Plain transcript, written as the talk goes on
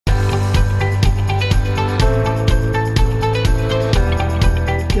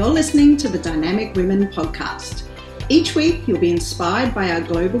listening to the Dynamic Women podcast. Each week, you'll be inspired by our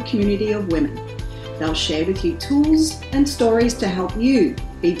global community of women. They'll share with you tools and stories to help you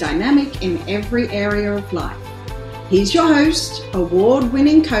be dynamic in every area of life. Here's your host,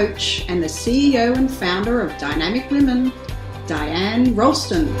 award-winning coach, and the CEO and founder of Dynamic Women, Diane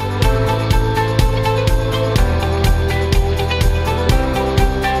Ralston.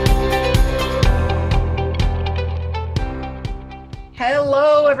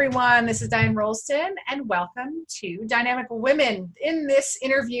 Hello, everyone. This is Diane Ralston, and welcome to Dynamic Women. In this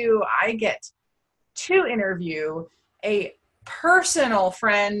interview, I get to interview a personal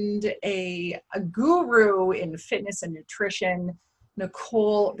friend, a guru in fitness and nutrition,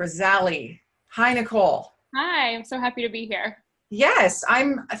 Nicole Brazzale. Hi, Nicole. Hi, I'm so happy to be here. Yes,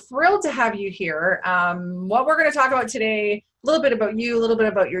 I'm thrilled to have you here. What we're going to talk about today, a little bit about you, a little bit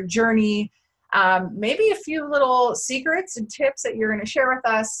about your journey, maybe a few little secrets and tips that you're going to share with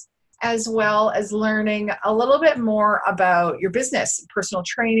us, as well as learning a little bit more about your business, personal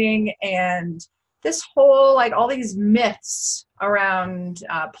training, and this whole, all these myths around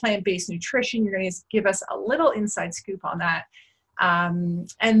plant-based nutrition. You're going to give us a little inside scoop on that.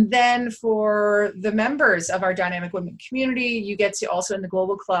 And then for the members of our Dynamic Women community, you get to also in the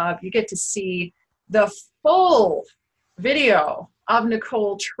Global Club, you get to see the full video of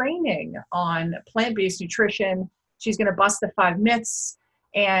Nicole training on plant-based nutrition. She's going to bust the 5 myths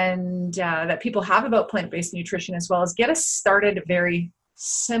and that people have about plant-based nutrition, as well as get us started very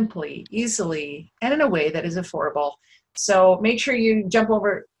simply, easily, and in a way that is affordable. So make sure you jump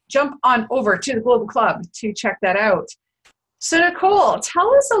on over to the Global Club to check that out. So Nicole,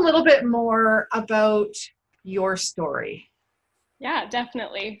 tell us a little bit more about your story. Yeah,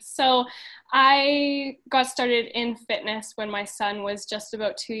 definitely. So I got started in fitness when my son was just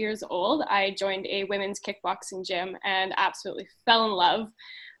about 2 years old. I joined a women's kickboxing gym and absolutely fell in love,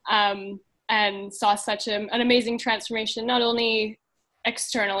 and saw such an amazing transformation, not only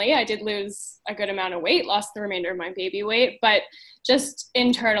externally. I did lose a good amount of weight, lost the remainder of my baby weight, but just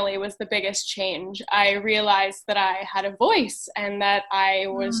internally was the biggest change. I realized that I had a voice and that I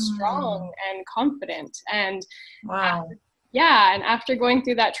was strong and confident. And wow. And after going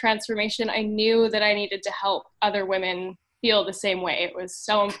through that transformation, I knew that I needed to help other women feel the same way. It was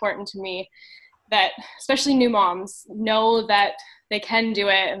so important to me that especially new moms know that they can do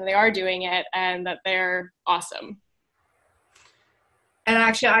it and they are doing it and that they're awesome. And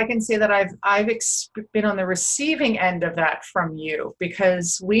actually, I can say that I've been on the receiving end of that from you,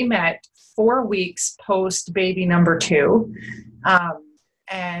 because we met 4 weeks post baby number 2.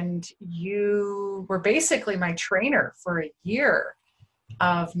 And you were basically my trainer for a year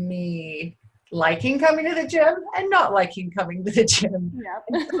of me liking coming to the gym and not liking coming to the gym.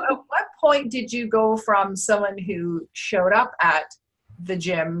 Yep. So at what point did you go from someone who showed up at the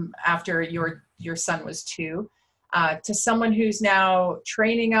gym after your son was 2 to someone who's now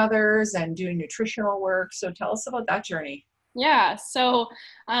training others and doing nutritional work? So tell us about that journey. Yeah, so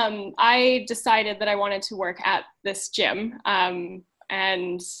I decided that I wanted to work at this gym.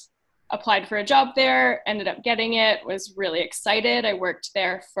 And applied for a job there, ended up getting it, was really excited. I worked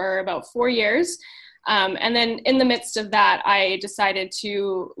there for about 4 years. And then in the midst of that, I decided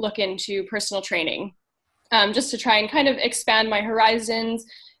to look into personal training, just to try and kind of expand my horizons,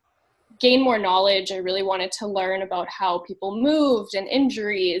 gain more knowledge. I really wanted to learn about how people moved and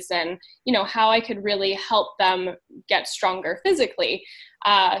injuries and, how I could really help them get stronger physically.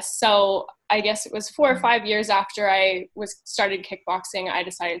 So I guess it was 4 or 5 years after I started kickboxing, I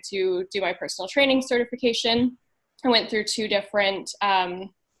decided to do my personal training certification. I went through 2 different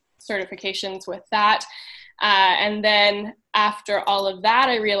certifications with that. And then after all of that,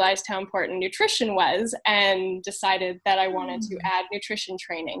 I realized how important nutrition was and decided that I wanted to add nutrition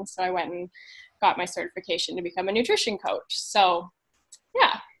training. So I went and got my certification to become a nutrition coach. So,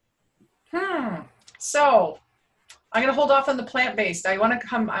 yeah. So I'm going to hold off on the plant-based. I want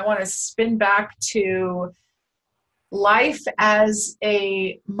to spin back to life as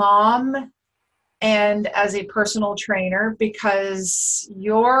a mom and as a personal trainer, because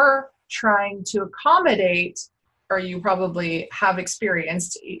you're trying to accommodate, or you probably have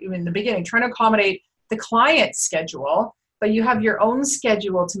experienced in the beginning, trying to accommodate the client's schedule, but you have your own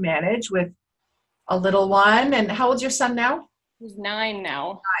schedule to manage with a little one. And how old's your son now? He's 9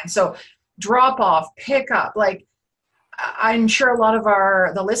 now. 9. So drop off, pick up, I'm sure a lot of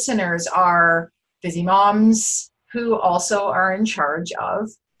the listeners are busy moms who also are in charge of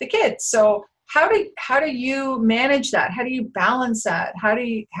the kids. So how do you manage that? How do you balance that? How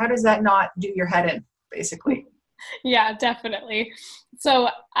does that not do your head in, basically? Yeah, definitely. So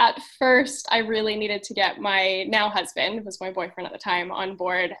at first, I really needed to get my now husband, was my boyfriend at the time, on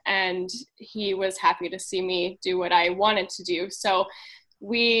board, and he was happy to see me do what I wanted to do. So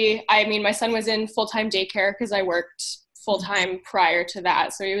my son was in full-time daycare because I worked full-time prior to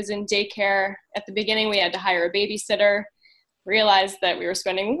that. So he was in daycare. At the beginning, we had to hire a babysitter, realized that we were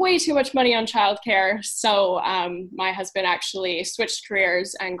spending way too much money on childcare. So my husband actually switched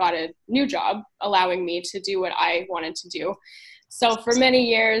careers and got a new job, allowing me to do what I wanted to do. So for many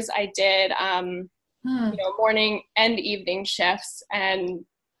years, I did morning and evening shifts and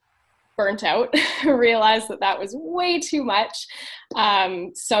burnt out, realized that was way too much.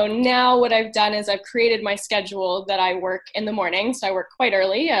 So now what I've done is I've created my schedule that I work in the morning. So I work quite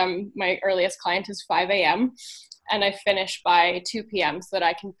early. My earliest client is 5 a.m. and I finish by 2 p.m. so that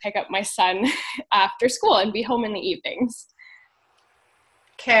I can pick up my son after school and be home in the evenings.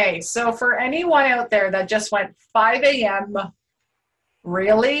 Okay, so for anyone out there that just went 5 a.m.,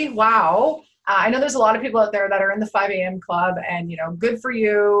 really? Wow. I know there's a lot of people out there that are in the 5 a.m. club, and, good for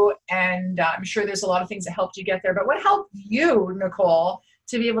you. And I'm sure there's a lot of things that helped you get there. But what helped you, Nicole,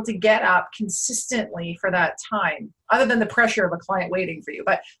 to be able to get up consistently for that time, other than the pressure of a client waiting for you?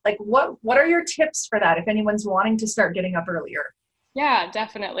 But what are your tips for that if anyone's wanting to start getting up earlier? Yeah,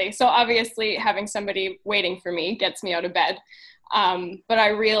 definitely. So obviously having somebody waiting for me gets me out of bed. But I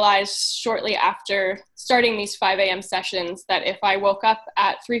realized shortly after starting these 5 a.m. sessions that if I woke up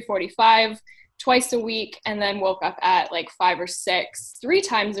at 3:45 twice a week and then woke up at 5 or 6, 3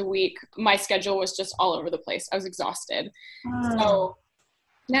 times a week, my schedule was just all over the place. I was exhausted. So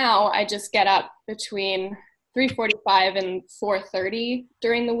now I just get up between 3:45 and 4:30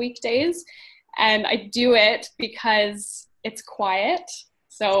 during the weekdays. And I do it because it's quiet.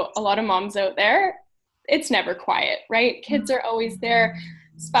 So a lot of moms out there, it's never quiet, right? Kids are always there,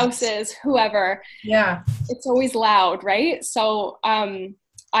 spouses, whoever. Yeah. It's always loud, right? So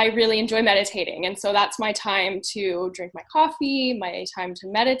I really enjoy meditating. And so that's my time to drink my coffee, my time to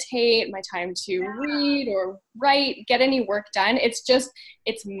meditate, my time to read or write, get any work done. It's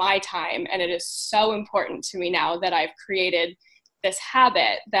my time. And it is so important to me now that I've created this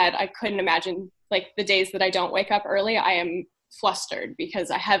habit that I couldn't imagine. The days that I don't wake up early, I am flustered because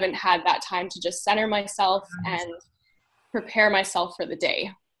I haven't had that time to just center myself and prepare myself for the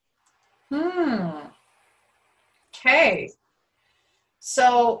day. Okay.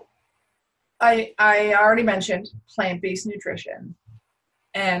 So I already mentioned plant-based nutrition,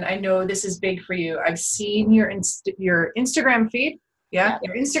 and I know this is big for you. I've seen your Instagram feed, your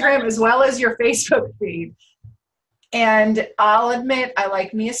Instagram as well as your Facebook feed. And I'll admit, I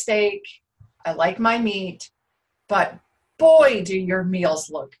like me a steak. I like my meat, but boy, do your meals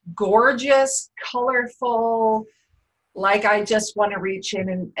look gorgeous, colorful, like I just want to reach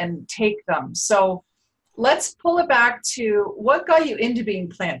in and take them. So let's pull it back to what got you into being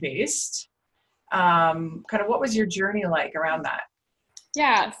plant-based. Kind of what was your journey like around that?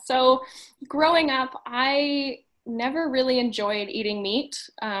 Yeah, so growing up, I never really enjoyed eating meat.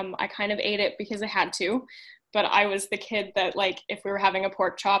 I kind of ate it because I had to, but I was the kid that if we were having a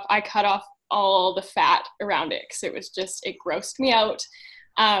pork chop, I cut off all the fat around it because it grossed me out.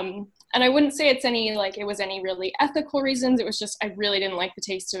 And I wouldn't say it was any really ethical reasons. It was just, I really didn't like the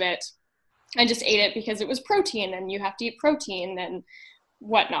taste of it. I just ate it because it was protein and you have to eat protein and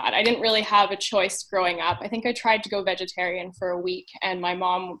whatnot. I didn't really have a choice growing up. I think I tried to go vegetarian for a week and my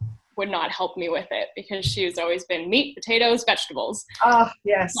mom would not help me with it because she's always been meat, potatoes, vegetables. Oh,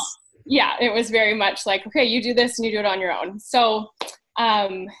 yes. Yeah, it was very much okay, you do this and you do it on your own. So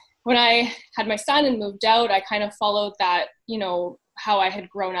when I had my son and moved out, I kind of followed that, how I had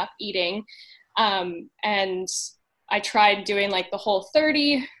grown up eating. And I tried doing the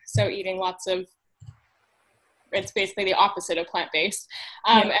Whole30, so eating lots of, it's basically the opposite of plant-based.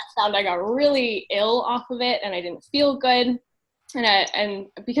 And found I got really ill off of it and I didn't feel good. And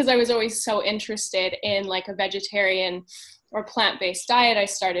because I was always so interested in a vegetarian or plant-based diet, I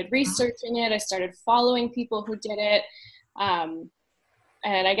started researching it. I started following people who did it.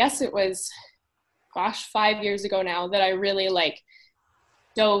 And I guess it was, 5 years ago now that I really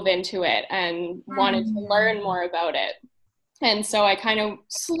dove into it and wanted to learn more about it. And so I kind of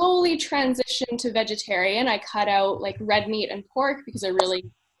slowly transitioned to vegetarian. I cut out red meat and pork because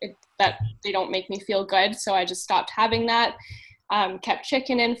that they don't make me feel good. So I just stopped having that. Kept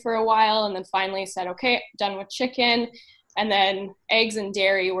chicken in for a while and then finally said, okay, done with chicken. And then eggs and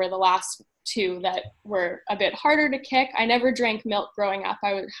dairy were the last 2 that were a bit harder to kick. I never drank milk growing up.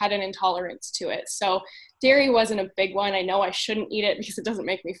 I had an intolerance to it. So dairy wasn't a big one. I know I shouldn't eat it because it doesn't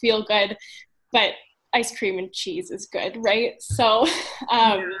make me feel good, but ice cream and cheese is good, right? So,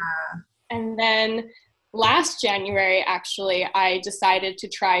 and then last January, actually, I decided to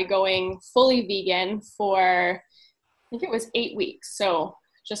try going fully vegan for, I think it was 8 weeks. So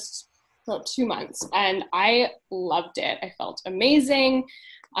just about 2 months. And I loved it. I felt amazing.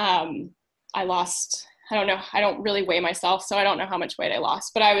 I lost, I don't know, I don't really weigh myself, so I don't know how much weight I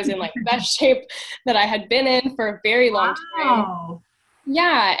lost, but I was in like the best shape that I had been in for a very long time.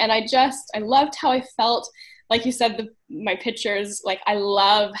 Yeah. And I loved how I felt. Like you said, my pictures, like I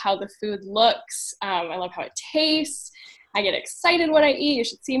love how the food looks. I love how it tastes. I get excited when I eat. You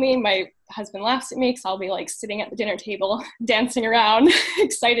should see me. My husband laughs at me because I'll be like sitting at the dinner table, dancing around,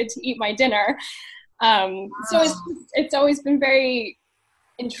 excited to eat my dinner. So it's always been very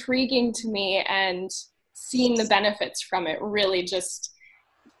intriguing to me, and seeing the benefits from it really just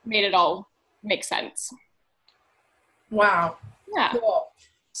made it all make sense. Wow. Yeah. Cool.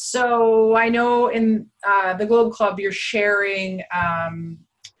 So I know in the Globe Club, you're sharing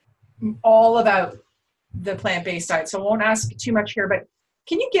all about the plant-based diet. So I won't ask too much here, but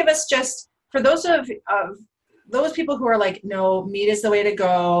can you give us just, for those of those people who are like, no, meat is the way to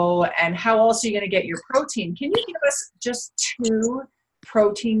go, and how else are you going to get your protein? Can you give us just 2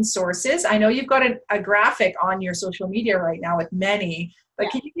 protein sources? I know you've got a graphic on your social media right now with many, but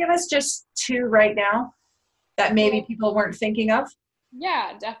can you give us just 2 right now that maybe people weren't thinking of?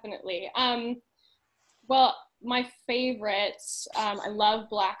 Yeah, definitely. Well, my favorites, I love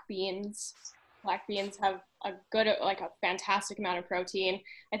black beans. Black beans have a fantastic amount of protein.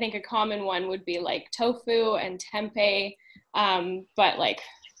 I think a common one would be like tofu and tempeh, but like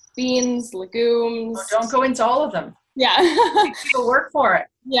beans, legumes. Oh, don't go into all of them. Yeah. People work for it.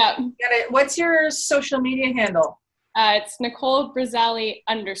 Yeah. Get it. What's your social media handle? It's Nicole Brazzale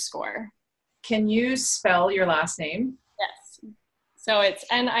 _. Can you spell your last name? Yes. So it's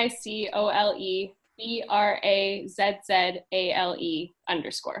NicoleBrazzale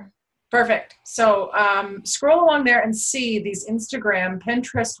 _. Perfect. So scroll along there and see these Instagram,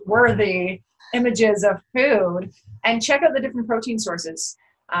 Pinterest-worthy images of food, and check out the different protein sources,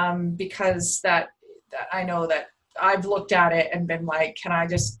 because that I know that I've looked at it and been like, can I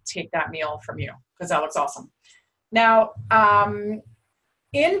just take that meal from you? Because that looks awesome. Now,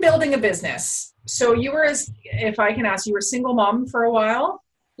 in building a business, so you were, if I can ask, you were a single mom for a while?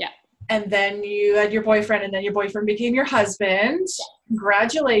 Yeah. And then you had your boyfriend, and then your boyfriend became your husband. Yeah.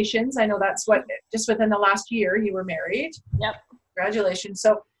 Congratulations. I know that's what, just within the last year you were married. Yep. Congratulations.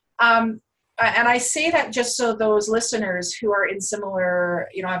 So, and I say that just so those listeners who are in similar,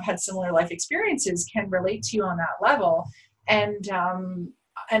 I've had similar life experiences can relate to you on that level. And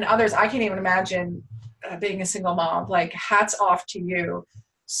others, I can't even imagine being a single mom, like hats off to you.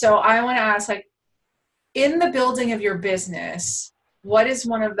 So I want to ask, like, in the building of your business, what is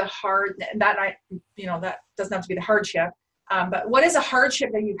one of the that doesn't have to be the hardship, but what is a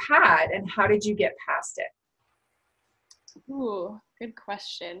hardship that you've had, and how did you get past it? Ooh, good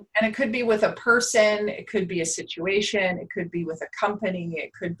question. And it could be with a person, it could be a situation, it could be with a company,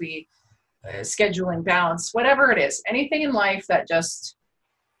 it could be scheduling balance, whatever it is, anything in life that just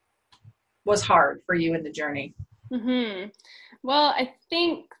was hard for you in the journey. Mm-hmm. Well, I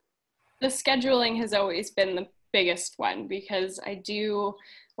think the scheduling has always been the biggest one, because I do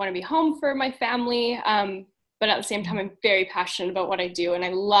want to be home for my family, but at the same time, I'm very passionate about what I do, and I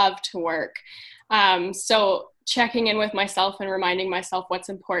love to work. So checking in with myself and reminding myself what's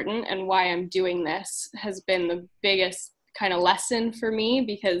important and why I'm doing this has been the biggest kind of lesson for me,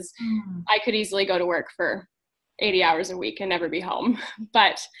 because I could easily go to work for 80 hours a week and never be home.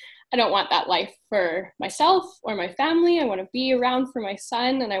 But I don't want that life for myself or my family. I want to be around for my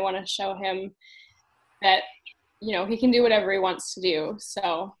son, and I want to show him that, he can do whatever he wants to do.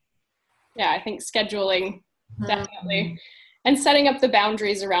 So yeah, I think scheduling definitely, and setting up the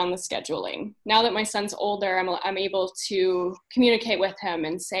boundaries around the scheduling. Now that my son's older, I'm able to communicate with him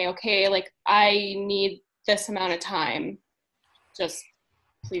and say, okay, like, I need this amount of time. Just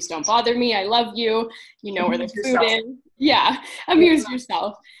please don't bother me. I love you. You know where the food is. Yeah, amuse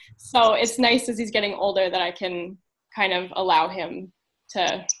yourself. So it's nice as he's getting older that I can kind of allow him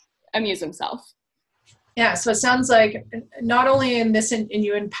to amuse himself. Yeah, so it sounds like not only in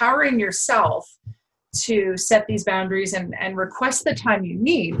you empowering yourself to set these boundaries and request the time you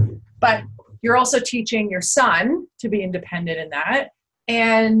need, but you're also teaching your son to be independent in that,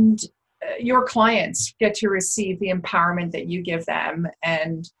 and your clients get to receive the empowerment that you give them.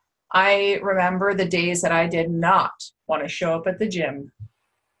 And I remember the days that I did not want to show up at the gym,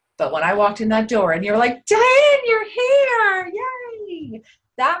 but when I walked in that door and you're like, Diane, you're here, yay!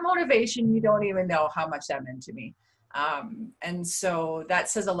 That motivation, you don't even know how much that meant to me. And so that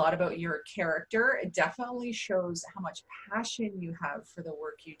says a lot about your character. It definitely shows how much passion you have for the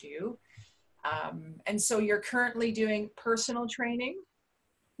work you do. And so you're currently doing personal training?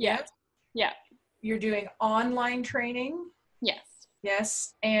 Yes. Yeah. You're doing online training? Yes.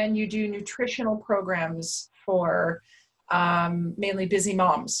 Yes. And you do nutritional programs for mainly busy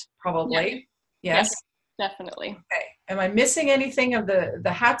moms, probably. Yeah. Yes. Definitely. Okay. Am I missing anything of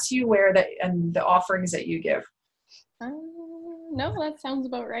the hats you wear and the offerings that you give? No, that sounds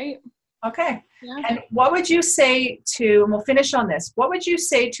about right. Okay. Yeah. And what would you say to, and we'll finish on this, what would you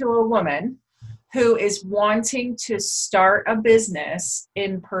say to a woman who is wanting to start a business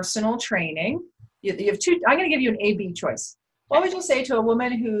in personal training? You have two, I'm going to give you an A-B choice. What would you say to a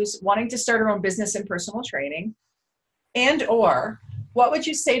woman who's wanting to start her own business in personal training? And or what would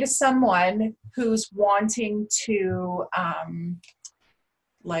you say to someone who's wanting to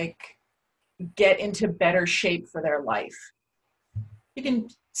get into better shape for their life? You can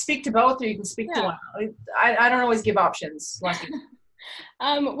speak to both, or you can speak to one. I don't always give options. Well,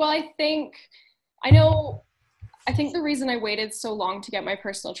 I think the reason I waited so long to get my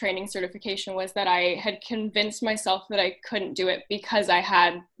personal training certification was that I had convinced myself that I couldn't do it because I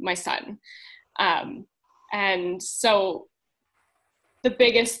had my son. And so the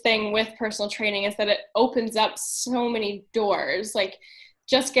biggest thing with personal training is that it opens up so many doors. Like,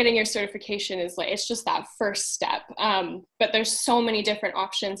 just getting your certification is it's just that first step. But there's so many different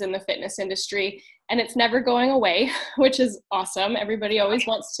options in the fitness industry, and it's never going away, which is awesome. Everybody always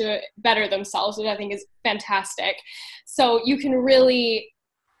wants to better themselves, which I think is fantastic. So you can really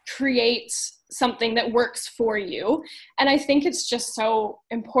create something that works for you. And I think it's just so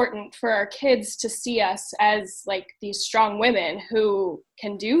important for our kids to see us as these strong women who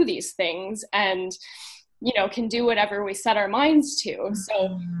can do these things and can do whatever we set our minds to.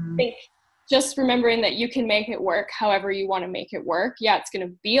 So I think just remembering that you can make it work however you want to make it work. Yeah, it's going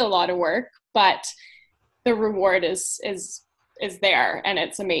to be a lot of work, but the reward is there, and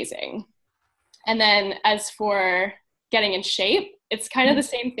it's amazing. And then as for getting in shape, it's kind of the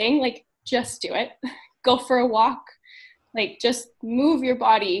same thing. Just do it. Go for a walk. Just move your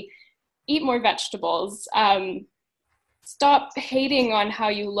body, eat more vegetables. Stop hating on how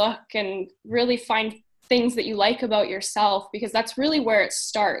you look, and really find things that you like about yourself, because that's really where it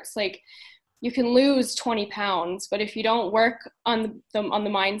starts. You can lose 20 pounds, but if you don't work on the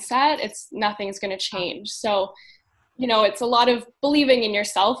mindset, nothing's going to change. So, it's a lot of believing in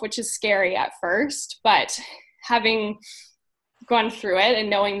yourself, which is scary at first, but having gone through it and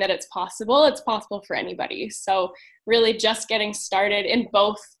knowing that it's possible for anybody. So really just getting started in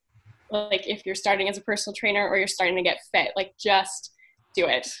both, if you're starting as a personal trainer or you're starting to get fit, just do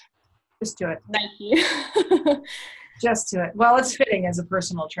it. Just do it. Thank you. Just do it. Well, it's fitting as a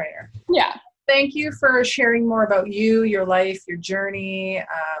personal trainer. Yeah. Thank you for sharing more about you, your life, your journey,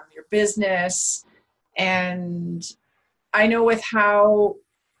 your business. And I know with how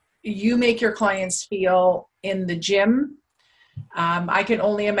you make your clients feel in the gym, I can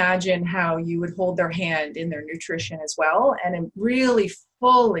only imagine how you would hold their hand in their nutrition as well, and really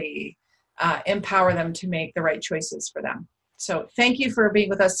fully empower them to make the right choices for them. So thank you for being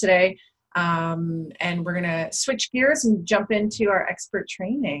with us today. And we're going to switch gears and jump into our expert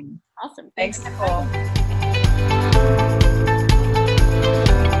training. Awesome. Thanks, Nicole.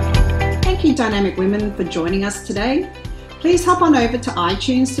 Thank you, Dynamic Women, for joining us today. Please hop on over to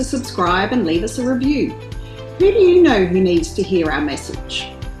iTunes to subscribe and leave us a review. Who do you know who needs to hear our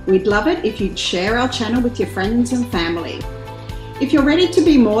message? We'd love it if you'd share our channel with your friends and family. If you're ready to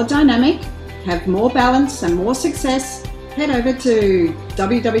be more dynamic, have more balance and more success, head over to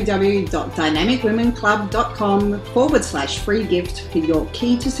www.dynamicwomenclub.com/free gift for your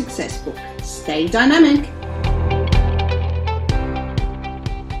Key to Success book. Stay dynamic.